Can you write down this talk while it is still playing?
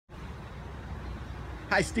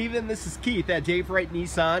Hi Steven, this is Keith at Dave Wright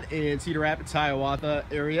Nissan in Cedar Rapids, Hiawatha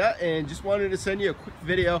area, and just wanted to send you a quick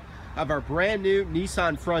video of our brand new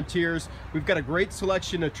Nissan Frontiers. We've got a great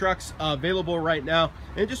selection of trucks available right now,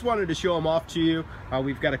 and just wanted to show them off to you.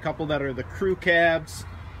 We've got a couple that are the crew cabs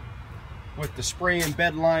with the spray and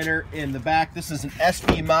bed liner in the back. This is an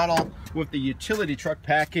SP model with the utility truck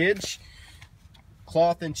package.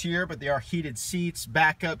 Cloth interior, but they are heated seats,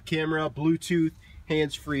 backup camera, Bluetooth,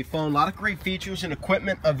 hands-free phone. A lot of great features and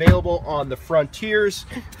equipment available on the Frontiers.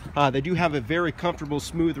 They do have a very comfortable,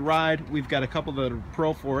 smooth ride. We've got a couple of the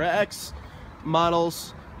Pro 4X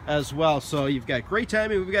models as well. So you've got great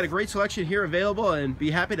timing. We've got a great selection here available, and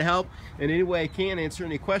be happy to help in any way I can, answer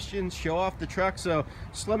any questions, show off the truck. So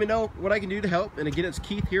just let me know what I can do to help. And again, it's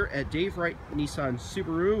Keith here at Dave Wright Nissan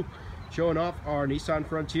Subaru, showing off our Nissan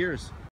Frontiers.